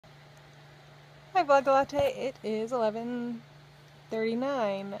Hi Vlog Latte, it is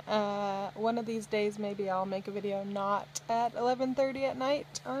 11:39. One of these days maybe I'll make a video not at 11:30 at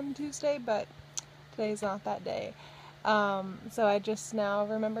night on Tuesday, but today's not that day. So I just now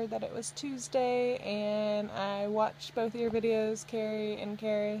remembered that it was Tuesday, and I watched both of your videos, Carrie and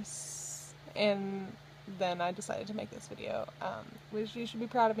Karis, and then I decided to make this video, which you should be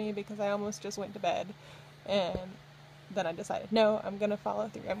proud of me because I almost just went to bed, and then I decided, no, I'm gonna follow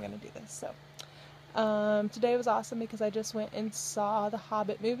through, I'm gonna do this, so. Today was awesome because I just went and saw the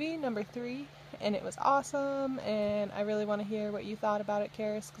Hobbit movie, number 3, and it was awesome, and I really want to hear what you thought about it,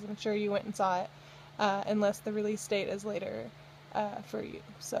 Karis, because I'm sure you went and saw it, unless the release date is later for you.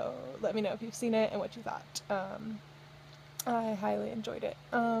 So let me know if you've seen it and what you thought. I highly enjoyed it.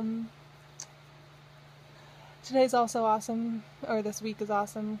 Today's also awesome, or this week is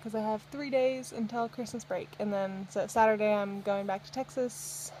awesome, because I have 3 days until Christmas break, and then so Saturday I'm going back to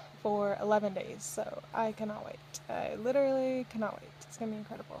Texas for 11 days, so I cannot wait. I literally cannot wait. It's gonna be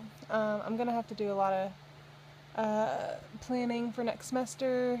incredible. I'm gonna have to do a lot of planning for next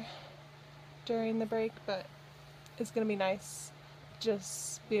semester during the break, but it's gonna be nice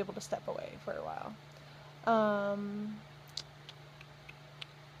just be able to step away for a while.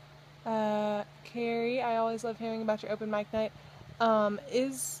 Carrie, I always love hearing about your open mic night.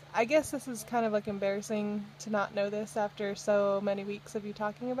 I guess this is kind of like embarrassing to not know this after so many weeks of you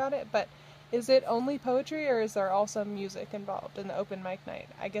talking about it, but is it only poetry, or is there also music involved in the open mic night?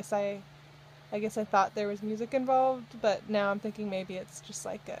 I guess I thought there was music involved, but now I'm thinking maybe it's just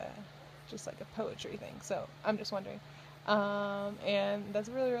like a poetry thing. So I'm just wondering. And that's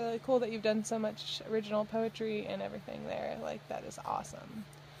really, really cool that you've done so much original poetry and everything there. Like, that is awesome.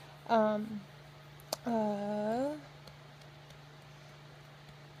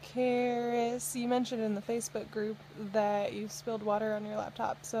 Karis, you mentioned in the Facebook group that you spilled water on your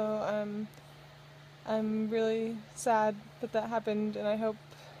laptop, so I'm really sad that that happened, and I hope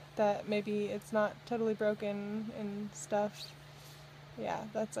that maybe it's not totally broken and stuff. Yeah,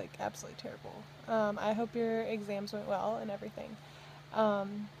 that's like absolutely terrible. I hope your exams went well and everything.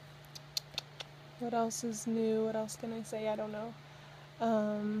 What else is new? What else can I say? I don't know.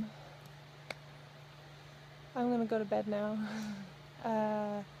 I'm gonna go to bed now.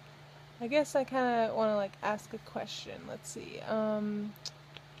 I guess I kind of want to like ask a question. Let's see.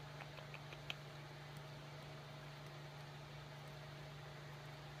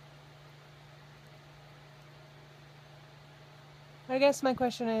 I guess my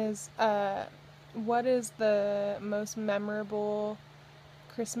question is, what is the most memorable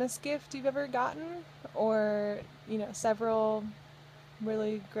Christmas gift you've ever gotten? Or, you know, several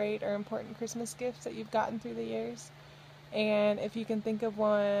really great or important Christmas gifts that you've gotten through the years? And if you can think of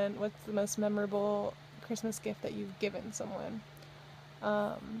one, what's the most memorable Christmas gift that you've given someone?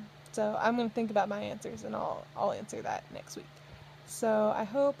 So I'm going to think about my answers, and I'll answer that next week. So I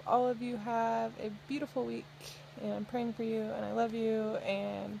hope all of you have a beautiful week, and I'm praying for you, and I love you,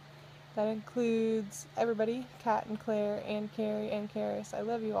 and that includes everybody, Kat and Claire and Carrie and Karis. I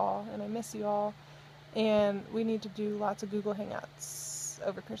love you all, and I miss you all, and we need to do lots of Google Hangouts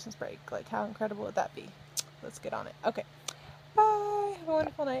over Christmas break. Like, how incredible would that be? Let's get on it. Okay. Bye. Have a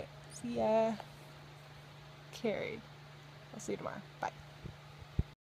wonderful night. See ya. Carrie. I'll see you tomorrow. Bye.